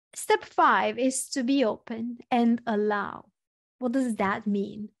step 5 is to be open and allow. What does that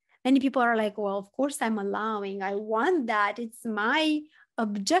mean? Many people are like, well, of course I'm allowing. I want that. It's my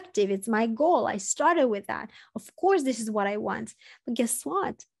objective. It's my goal. I started with that. Of course, this is what I want. But guess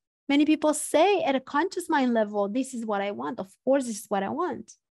what? Many people say at a conscious mind level, this is what I want. Of course, this is what I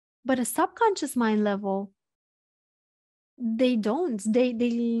want. But a subconscious mind level, they don't. They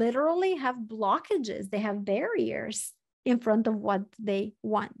literally have blockages. They have barriers in front of what they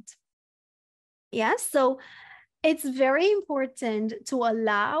want. Yes. So it's very important to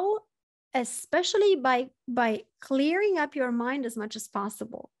allow, especially by clearing up your mind as much as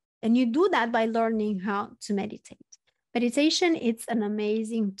possible. And you do that by learning how to meditate. Meditation, it's an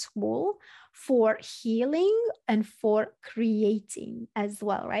amazing tool for healing and for creating as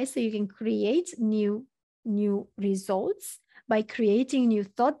well, right? So you can create new results by creating new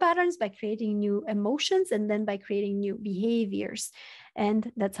thought patterns, by creating new emotions, and then by creating new behaviors.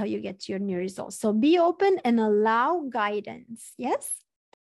 And that's how you get your new results. So be open and allow guidance. Yes?